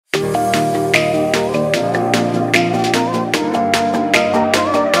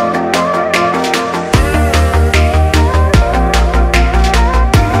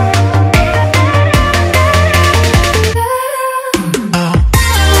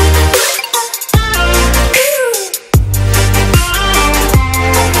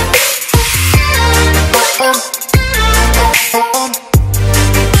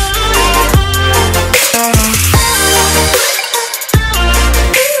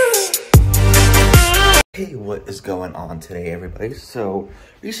Hey, what is going on today, everybody? So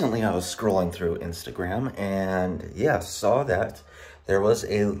recently I was scrolling through Instagram and yeah, saw that there was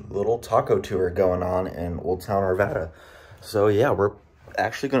a little taco tour going on in Old Town, Nevada. So yeah, we're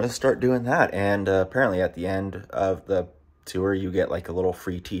actually going to start doing that. And apparently at the end of the tour, you get like a little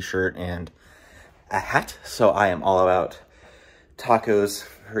free t-shirt and a hat. So I am all about tacos,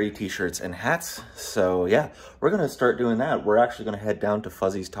 free t-shirts, and hats. So yeah, we're going to start doing that. We're actually going to head down to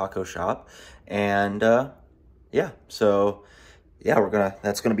Fuzzy's Taco Shop. And yeah, so yeah,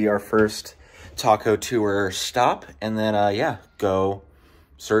 that's gonna be our first taco tour stop, and then yeah, go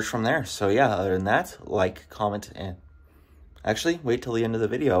search from there. So yeah, other than that, like, comment, and actually wait till the end of the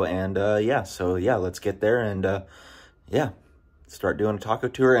video. And yeah, so yeah, let's get there and yeah, start doing a taco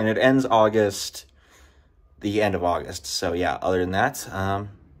tour. And it ends the end of August. So yeah, other than that,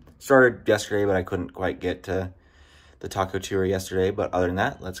 started yesterday, but I couldn't quite get to the taco tour yesterday. But other than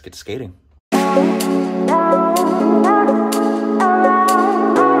that, let's get to skating.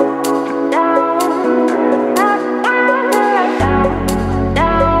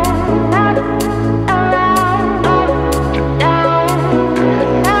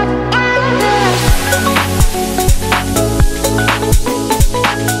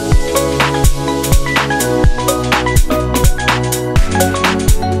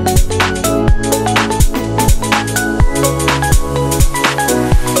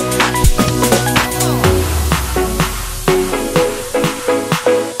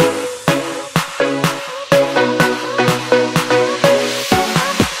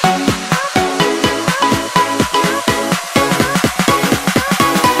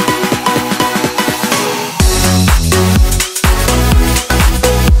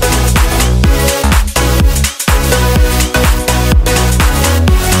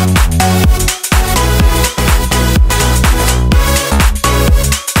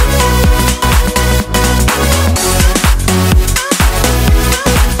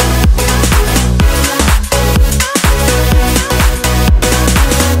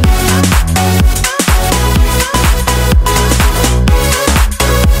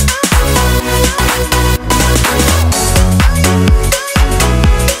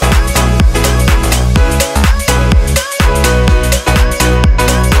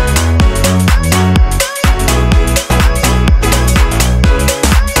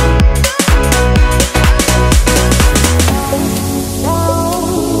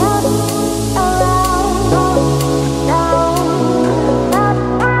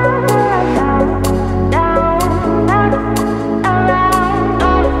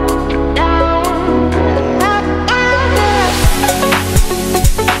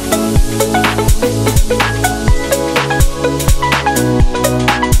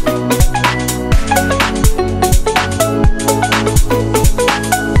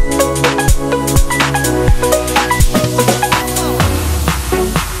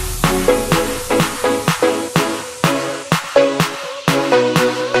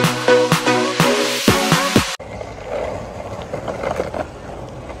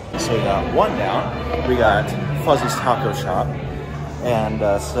 So we got one down, we got Fuzzy's Taco Shop, and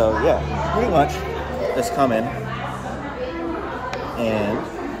so yeah, pretty much just come in and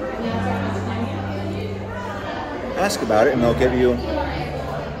ask about it, and they'll give you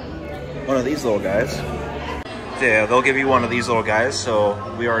one of these little guys. So yeah, they'll give you one of these little guys.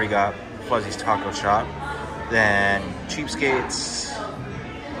 So we already got Fuzzy's Taco Shop, then Cheapskates,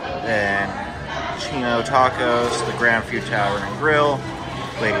 then Chino Tacos, the Grand Few Tavern and Grill,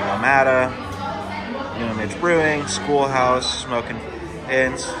 Lady Nomada, Mitch Brewing, Schoolhouse, Smoking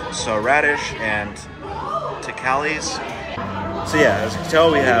Inns, So Radish, and Tecali's. So yeah, as you can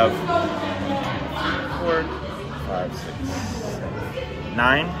tell, we have 4, 5, 6, 7,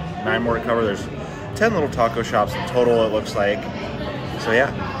 9 more to cover. There's 10 little taco shops in total, it looks like. So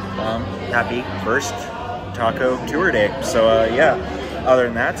yeah, happy first taco tour day. So yeah, other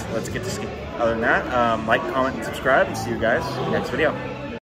than that, let's get to ski. Other than that, like, comment, and subscribe, and see you guys in the next video.